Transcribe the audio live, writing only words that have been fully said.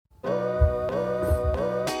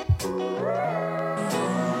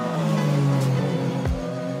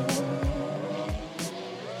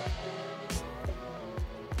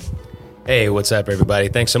Hey, what's up, everybody?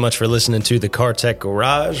 Thanks so much for listening to the Car Tech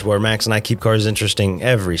Garage, where Max and I keep cars interesting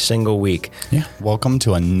every single week. Yeah, welcome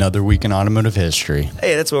to another week in automotive history.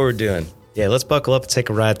 Hey, that's what we're doing. Yeah, let's buckle up and take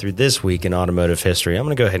a ride through this week in automotive history. I'm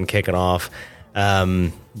going to go ahead and kick it off.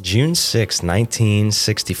 June 6,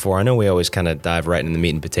 1964. I know we always kind of dive right into the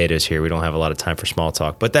meat and potatoes here. We don't have a lot of time for small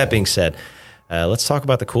talk. But that being said, let's talk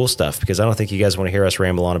about the cool stuff, because I don't think you guys want to hear us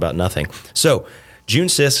ramble on about nothing. So, June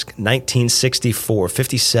 6, 1964,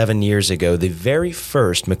 57 years ago, the very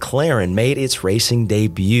first McLaren made its racing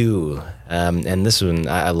debut. And this one,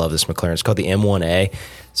 I love this McLaren. It's called the M1A.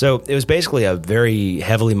 So it was basically a very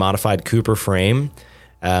heavily modified Cooper frame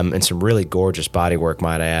and some really gorgeous bodywork,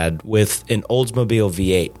 might I add, with an Oldsmobile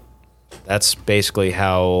V8. That's basically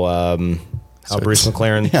how Bruce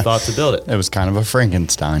McLaren thought to build it. It was kind of a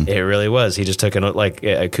Frankenstein. It really was. He just took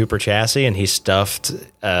a Cooper chassis and he stuffed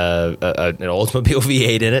an Oldsmobile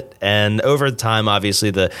V8 in it. And over time,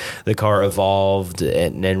 obviously, the car evolved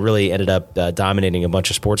and really ended up dominating a bunch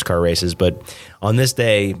of sports car races. But on this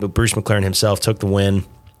day, Bruce McLaren himself took the win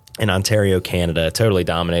in Ontario, Canada. Totally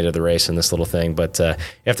dominated the race in this little thing. But you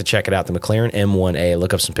have to check it out. The McLaren M1A.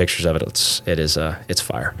 Look up some pictures of it. It's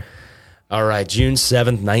fire. All right, June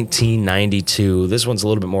 7th, 1992. This one's a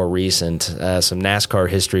little bit more recent. Some NASCAR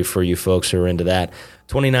history for you folks who are into that.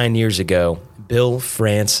 29 years ago, Bill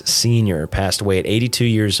France Sr. passed away at 82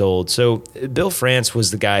 years old. So Bill France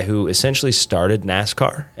was the guy who essentially started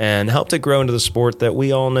NASCAR and helped it grow into the sport that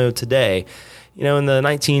we all know today. You know, in the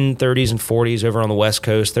 1930s and 40s over on the West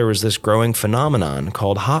Coast, there was this growing phenomenon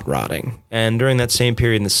called hot rodding. And during that same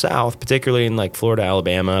period in the South, particularly in like Florida,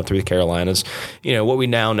 Alabama, through the Carolinas, you know, what we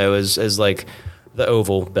now know as like the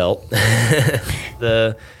oval belt,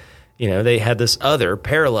 they had this other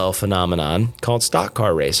parallel phenomenon called stock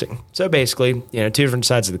car racing. So basically, you know, two different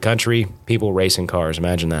sides of the country, people racing cars.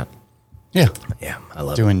 Imagine that. Yeah. Yeah, I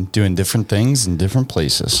love it. Doing different things in different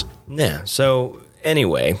places. Yeah. So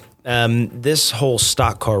anyway, this whole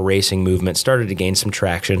stock car racing movement started to gain some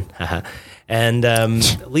traction. And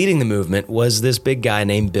leading the movement was this big guy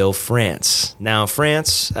named Bill France. Now,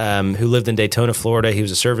 France, who lived in Daytona, Florida, he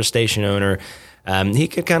was a service station owner. He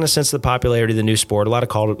could kind of sense the popularity of the new sport. A lot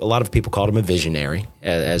of people called him a visionary,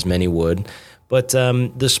 as many would. But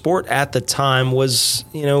the sport at the time was,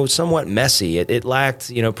 you know, somewhat messy. It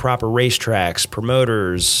lacked, you know, proper racetracks,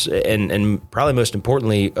 promoters, and probably most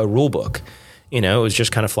importantly, a rule book. You know, it was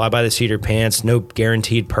just kind of fly by the seat of your pants, no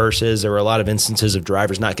guaranteed purses. There were a lot of instances of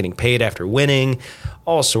drivers not getting paid after winning,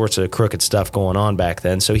 all sorts of crooked stuff going on back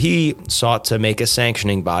then. So he sought to make a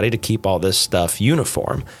sanctioning body to keep all this stuff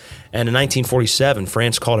uniform. And in 1947,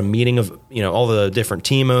 France called a meeting of, you know, all the different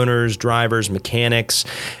team owners, drivers, mechanics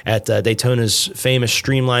at Daytona's famous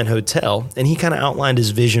Streamline Hotel. And he kind of outlined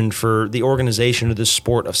his vision for the organization of the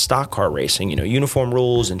sport of stock car racing, you know, uniform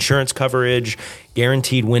rules, insurance coverage,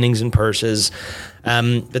 guaranteed winnings and purses.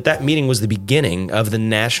 But that meeting was the beginning of the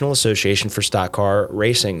National Association for Stock Car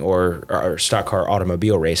Racing or Stock Car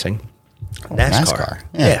Automobile Racing. NASCAR.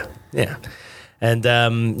 Yeah. And,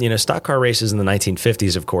 you know, stock car races in the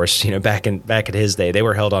 1950s, of course, you know, back at his day, they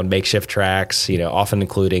were held on makeshift tracks, you know, often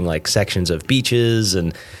including like sections of beaches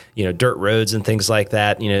and, you know, dirt roads and things like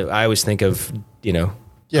that. You know, I always think of, you know,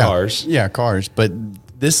 cars. Yeah, cars. But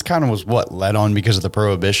this kind of was what led on because of the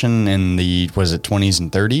prohibition in the, was it 20s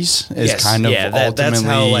and 30s? That's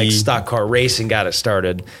how like stock car racing got it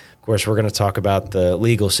started. Of course, we're going to talk about the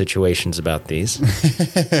legal situations about these.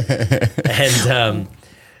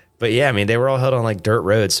 But yeah, I mean, they were all held on like dirt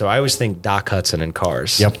roads. So I always think Doc Hudson in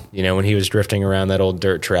Cars. Yep. You know, when he was drifting around that old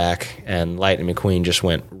dirt track and Lightning McQueen just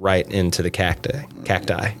went right into the cacti.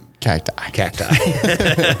 Cacti.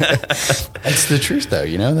 That's the truth, though.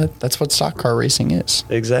 You know, that's what stock car racing is.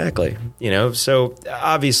 Exactly. You know, so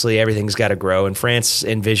obviously everything's got to grow. And France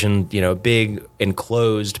envisioned, you know, a big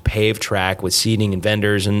enclosed paved track with seating and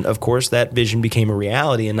vendors. And of course, that vision became a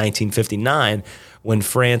reality in 1959 when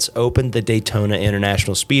France opened the Daytona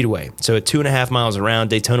International Speedway. So at 2.5 miles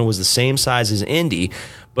around, Daytona was the same size as Indy,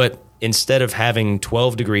 but instead of having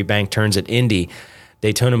 12-degree bank turns at Indy,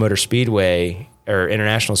 Daytona Motor Speedway or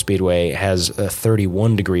International Speedway has a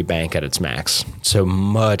 31-degree bank at its max, so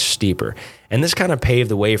much steeper. And this kind of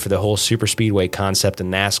paved the way for the whole super speedway concept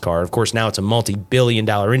in NASCAR. Of course, now it's a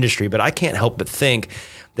multi-billion-dollar industry, but I can't help but think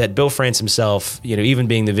that Bill France himself, you know, even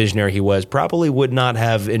being the visionary he was, probably would not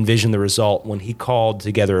have envisioned the result when he called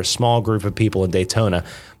together a small group of people in Daytona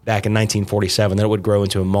back in 1947 that it would grow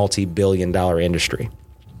into a multi-billion-dollar industry.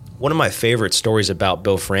 One of my favorite stories about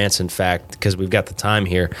Bill France, in fact, because we've got the time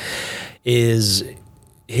here, is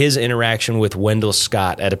his interaction with Wendell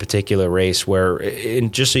Scott at a particular race where,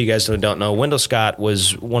 and just so you guys don't know, Wendell Scott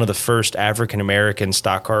was one of the first African-American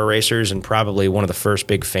stock car racers and probably one of the first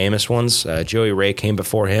big famous ones. Joey Ray came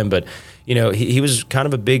before him, but he was kind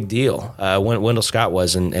of a big deal when Wendell Scott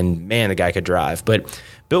was, and man, the guy could drive. But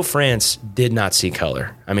Bill France did not see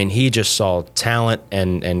color. I mean, he just saw talent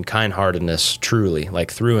and kind-heartedness truly,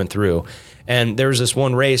 like through and through. And there was this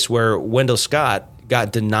one race where Wendell Scott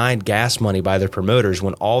got denied gas money by their promoters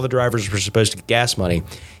when all the drivers were supposed to get gas money.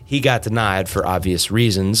 He got denied for obvious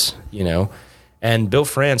reasons, And Bill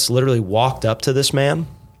France literally walked up to this man,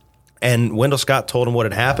 and Wendell Scott told him what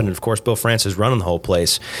had happened. And of course, Bill France is running the whole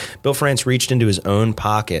place. Bill France reached into his own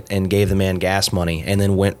pocket and gave the man gas money, and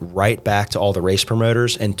then went right back to all the race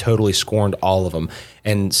promoters and totally scorned all of them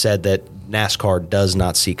and said that NASCAR does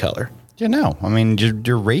not see color. I mean,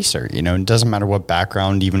 you're a racer, it doesn't matter what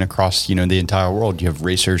background, even across, the entire world. You have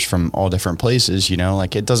racers from all different places,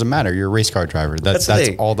 like it doesn't matter. You're a race car driver. That's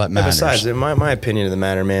all that matters. Besides, in my opinion of the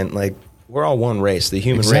matter, man, like we're all one race, the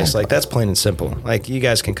human race. Like that's plain and simple. Like you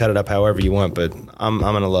guys can cut it up however you want, but I'm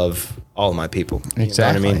going to love all of my people.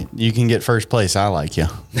 Exactly. You know what I mean? You can get first place. I like you.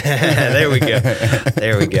 There we go.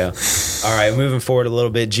 There we go. All right, moving forward a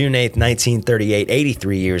little bit. June 8th, 1938,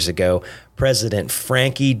 83 years ago, President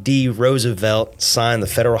Frankie D. Roosevelt signed the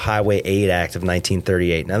Federal Highway Aid Act of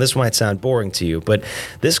 1938. Now, this might sound boring to you, but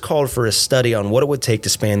this called for a study on what it would take to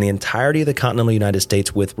span the entirety of the continental United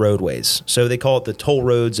States with roadways. So they call it the Toll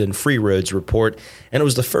Roads and Free Roads Report, and it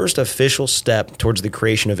was the first official step towards the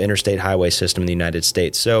creation of interstate highway system in the United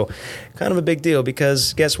States. So kind of a big deal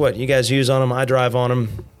because guess what? You guys use on them, I drive on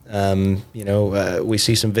them. We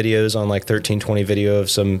see some videos on like 1320 video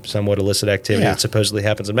of some somewhat illicit activity that supposedly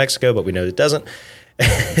happens in Mexico, but we know it doesn't.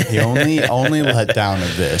 The only letdown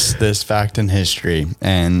of this fact in history,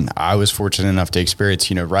 and I was fortunate enough to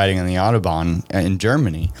experience, riding on the Autobahn in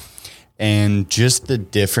Germany, and just the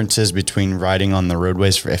differences between riding on the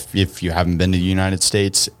roadways, if you haven't been to the United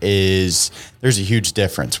States, is there's a huge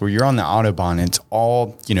difference. Where you're on the Autobahn, it's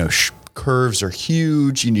all, curves are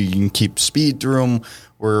huge, you can keep speed through them,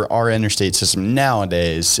 where our interstate system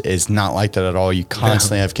nowadays is not like that at all. You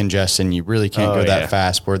constantly have congestion. You really can't go that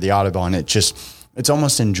fast. Where the Autobahn, it's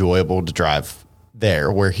almost enjoyable to drive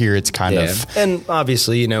there, where here it's kind of... And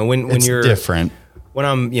obviously, when you're... different. When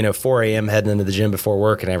I'm, 4 a.m. heading into the gym before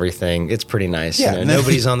work and everything, it's pretty nice. Yeah.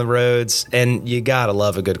 Nobody's on the roads, and you gotta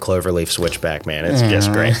love a good cloverleaf switchback, man. It's just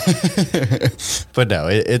great. But no,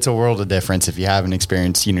 it's a world of difference if you haven't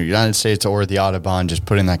experienced, United States or the Autobahn. Just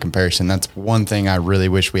put in that comparison. That's one thing I really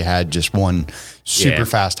wish we had. Just one super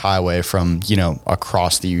fast highway from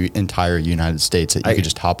across the entire United States that you could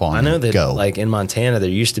just hop on. I know that, go. like in Montana, there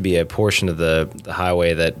used to be a portion of the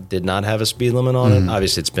highway that did not have a speed limit on it.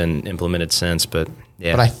 Obviously, it's been implemented since, but.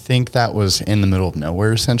 Yeah. But I think that was in the middle of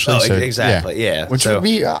nowhere, essentially. Oh, so, exactly, yeah. Which would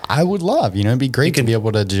be, I would love, it'd be great to be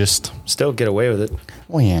able to just... Still get away with it.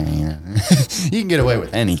 Well, yeah. You can get away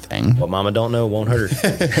with anything. What mama don't know won't hurt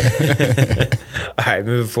her. All right,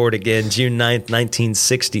 moving forward again. June 9th,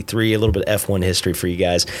 1963, a little bit of F1 history for you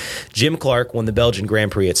guys. Jim Clark won the Belgian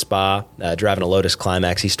Grand Prix at Spa, driving a Lotus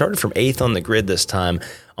Climax. He started from 8th on the grid this time,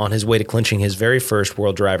 on his way to clinching his very first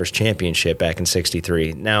World Drivers' Championship back in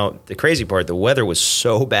 '63. Now, the crazy part, the weather was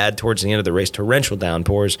so bad towards the end of the race, torrential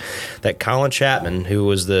downpours, that Colin Chapman, who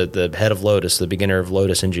was the head of Lotus, the beginner of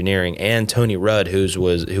Lotus Engineering, and Tony Rudd, who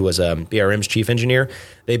was BRM's chief engineer,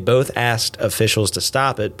 they both asked officials to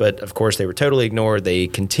stop it, but of course they were totally ignored. They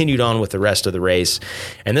continued on with the rest of the race,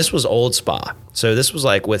 and this was old Spa. So this was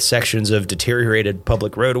like with sections of deteriorated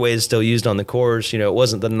public roadways still used on the course. It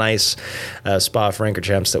wasn't the nice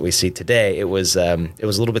Spa-Francorchamps that we see today. It was a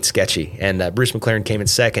little bit sketchy, and Bruce McLaren came in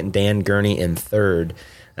second, Dan Gurney in third.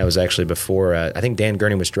 That was actually before, I think Dan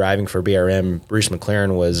Gurney was driving for BRM. Bruce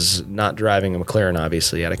McLaren was not driving a McLaren,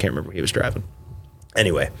 obviously, yet. I can't remember what he was driving.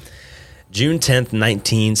 Anyway, June 10th,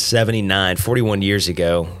 1979, 41 years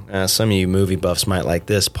ago. Some of you movie buffs might like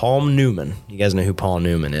this. Paul Newman. You guys know who Paul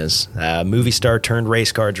Newman is. Movie star turned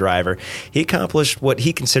race car driver. He accomplished what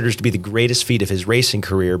he considers to be the greatest feat of his racing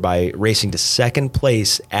career by racing to second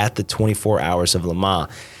place at the 24 Hours of Le Mans.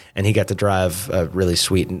 And he got to drive a really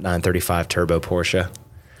sweet 935 turbo Porsche.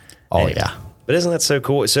 Oh, yeah. But isn't that so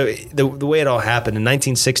cool? So the way it all happened, in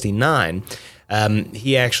 1969...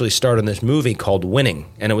 he actually starred in this movie called Winning,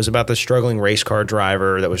 and it was about the struggling race car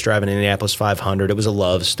driver that was driving an Indianapolis 500. It was a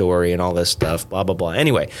love story and all this stuff, blah, blah, blah.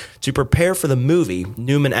 Anyway, to prepare for the movie,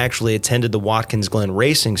 Newman actually attended the Watkins Glen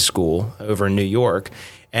Racing School over in New York,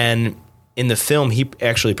 and in the film, he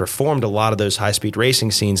actually performed a lot of those high-speed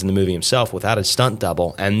racing scenes in the movie himself without a stunt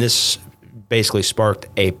double, and this basically sparked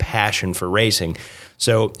a passion for racing.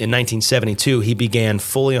 So in 1972, he began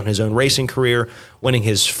fully on his own racing career, winning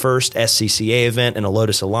his first SCCA event in a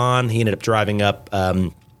Lotus Elan. He ended up driving up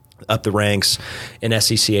the ranks in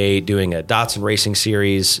SCCA, doing a Datsun Racing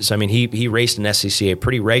Series. So, I mean, he raced in SCCA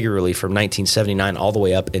pretty regularly from 1979 all the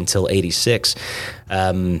way up until 86,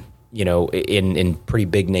 in pretty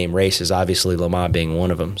big name races, obviously Le Mans being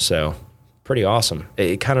one of them. So pretty awesome.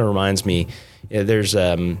 It kind of reminds me, there's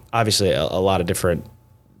obviously a lot of different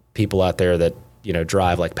people out there that,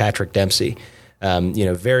 drive, like Patrick Dempsey.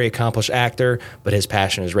 Very accomplished actor, but his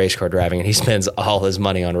passion is race car driving, and he spends all his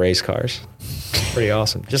money on race cars. Pretty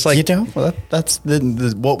awesome. Just like that's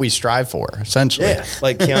what we strive for, essentially. Yeah,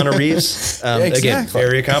 like Keanu Reeves. Exactly. Again,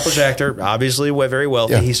 very accomplished actor, obviously very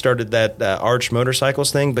wealthy. Yeah. He started that Arch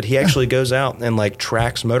Motorcycles thing, but he actually goes out and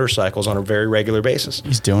tracks motorcycles on a very regular basis.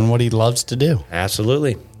 He's doing what he loves to do.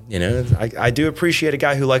 Absolutely. I do appreciate a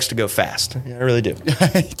guy who likes to go fast. I really do.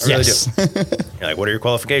 I really do. You're like, what are your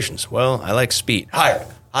qualifications? Well, I like speed. Higher.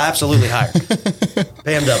 Absolutely higher.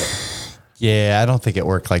 Pay him double. Yeah, I don't think it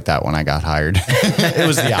worked like that when I got hired. It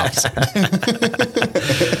was the opposite.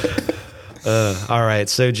 All right.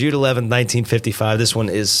 So June 11th, 1955. This one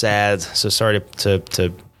is sad. So sorry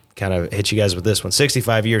to kind of hit you guys with this one.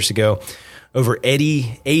 65 years ago, over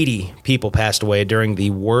 80 people passed away during the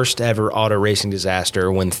worst ever auto racing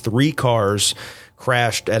disaster when 3 cars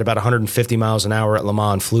crashed at about 150 miles an hour at Le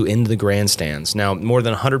Mans and flew into the grandstands. Now, more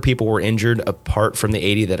than 100 people were injured, apart from the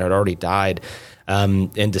 80 that had already died.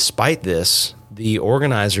 And despite this, the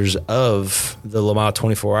organizers of the Le Mans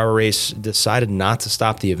 24-hour race decided not to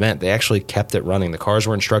stop the event. They actually kept it running. The cars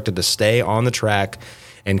were instructed to stay on the track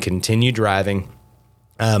and continue driving.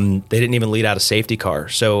 They didn't even lead out a safety car.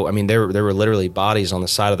 So, I mean, there were literally bodies on the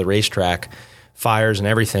side of the racetrack, fires and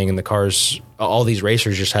everything, and the cars, all these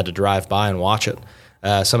racers just had to drive by and watch it.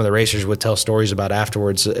 Some of the racers would tell stories about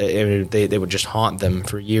afterwards. They would just haunt them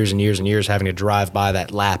for years and years and years, having to drive by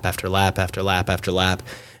that lap after lap after lap after lap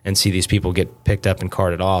and see these people get picked up and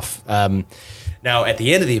carted off. Now, at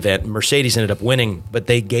the end of the event, Mercedes ended up winning, but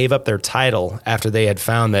they gave up their title after they had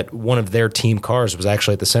found that one of their team cars was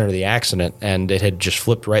actually at the center of the accident, and it had just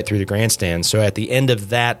flipped right through the grandstand. So at the end of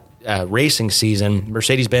that racing season,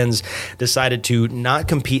 Mercedes-Benz decided to not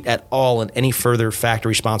compete at all in any further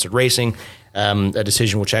factory-sponsored racing, a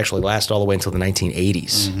decision which actually lasted all the way until the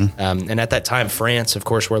 1980s. Mm-hmm. And at that time, France, of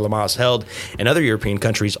course, where Le Mans held, and other European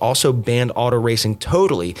countries also banned auto racing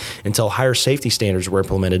totally until higher safety standards were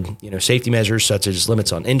implemented. Safety measures such as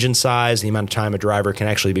limits on engine size, the amount of time a driver can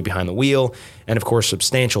actually be behind the wheel, and of course,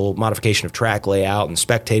 substantial modification of track layout and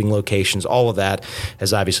spectating locations. All of that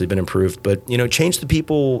has obviously been improved, but it changed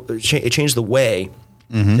it changed the way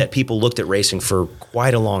that people looked at racing for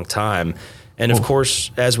quite a long time. And of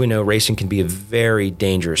course, as we know, racing can be a very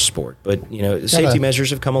dangerous sport. But safety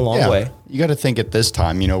measures have come a long way. You got to think at this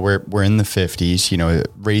time. We're in the 50s.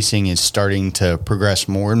 Racing is starting to progress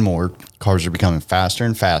more and more. Cars are becoming faster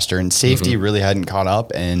and faster, and safety really hadn't caught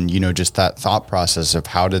up. And just that thought process of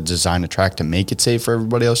how to design a track to make it safe for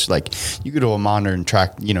everybody else. Like you go to a modern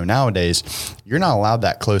track, nowadays you're not allowed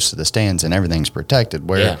that close to the stands, and everything's protected.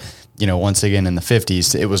 Where once again in the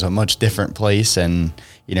 50s, it was a much different place, and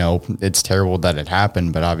it's terrible that it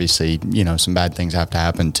happened, but obviously, some bad things have to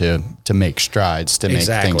happen to make strides to make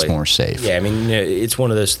things more safe. Yeah, I mean, it's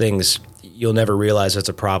one of those things you'll never realize it's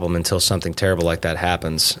a problem until something terrible like that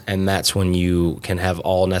happens, and that's when you can have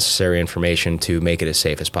all necessary information to make it as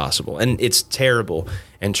safe as possible. And it's terrible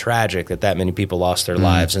and tragic that many people lost their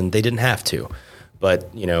lives, and they didn't have to.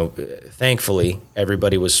 But, thankfully,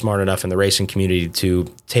 everybody was smart enough in the racing community to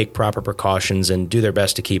take proper precautions and do their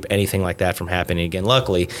best to keep anything like that from happening again.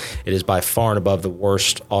 Luckily, it is by far and above the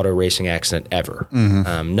worst auto racing accident ever.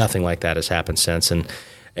 Nothing like that has happened since, and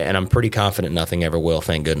I'm pretty confident nothing ever will,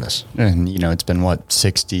 thank goodness. And, it's been,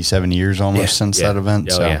 60, 70 years almost since that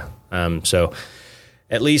event? So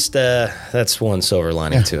at least that's one silver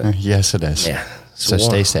lining to it. Yes, it is. Yeah. So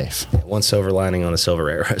stay safe. One silver lining on the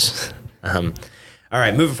silver arrows. All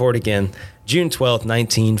right, moving forward again. June 12th,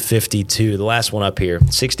 1952, the last one up here,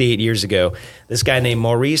 68 years ago, this guy named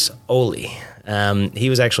Maurice Oly. He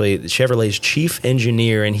was actually Chevrolet's chief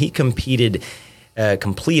engineer, and he completed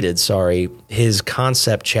his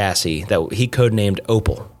concept chassis that he codenamed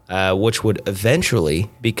Opal, which would eventually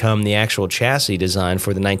become the actual chassis design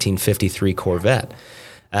for the 1953 Corvette.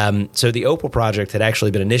 So the Opal project had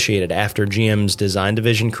actually been initiated after GM's design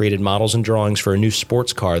division created models and drawings for a new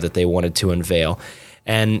sports car that they wanted to unveil.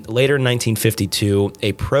 And later in 1952,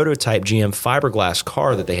 a prototype GM fiberglass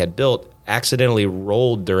car that they had built accidentally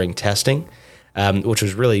rolled during testing, which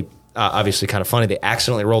was really obviously kind of funny. They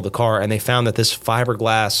accidentally rolled the car, and they found that this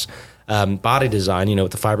fiberglass body design,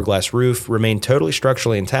 with the fiberglass roof, remained totally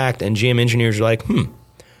structurally intact. And GM engineers are like,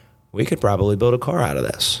 we could probably build a car out of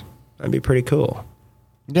this. That'd be pretty cool.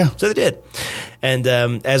 Yeah. So they did. And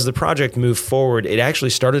as the project moved forward, it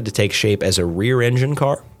actually started to take shape as a rear engine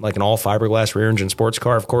car, like an all fiberglass rear engine sports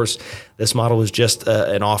car. Of course, this model was just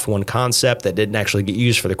an off-one concept that didn't actually get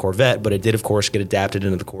used for the Corvette, but it did, of course, get adapted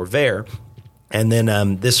into the Corvair. And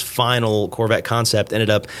then this final Corvette concept ended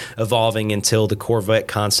up evolving until the Corvette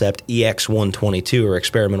concept EX122, or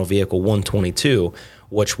Experimental Vehicle 122,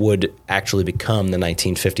 which would actually become the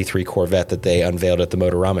 1953 Corvette that they unveiled at the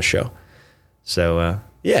Motorama show. So,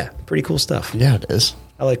 yeah, pretty cool stuff. Yeah, it is.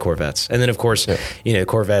 I like Corvettes. And then, of course,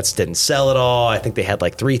 Corvettes didn't sell at all. I think they had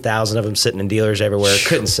like 3,000 of them sitting in dealers everywhere.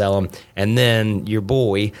 Couldn't sell them. And then your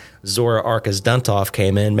boy, Zora Arkas Duntov,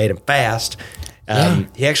 came in, made him fast.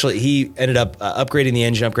 He ended up upgrading the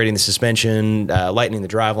engine, upgrading the suspension, lightening the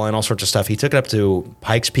driveline, all sorts of stuff. He took it up to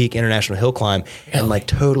Pikes Peak International Hill Climb and like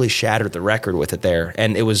totally shattered the record with it there.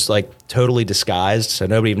 And it was like totally disguised, so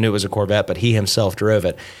nobody even knew it was a Corvette, but he himself drove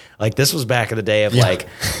it. Like, this was back in the day of like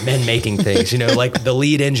men making things, like the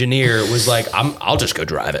lead engineer was like, I'll just go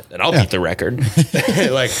drive it and I'll beat the record.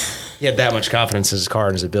 Like, he had that much confidence in his car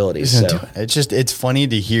and his abilities. So It's funny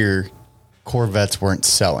to hear Corvettes weren't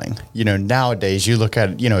selling. Nowadays you look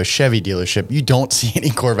at, a Chevy dealership, you don't see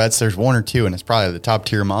any Corvettes. There's one or two, and it's probably the top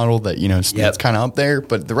tier model that, it's kind of up there,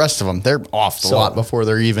 but the rest of them, they're off the lot before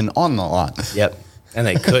they're even on the lot. Yep. And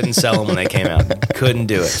they couldn't sell them when they came out. Couldn't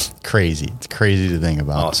do it. Crazy. It's crazy to think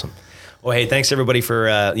about. Awesome. Well, hey, thanks everybody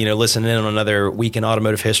for listening in on another week in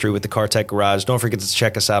automotive history with the Car Tech Garage. Don't forget to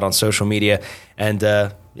check us out on social media and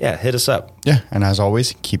hit us up. Yeah, and as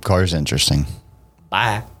always, keep cars interesting.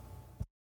 Bye.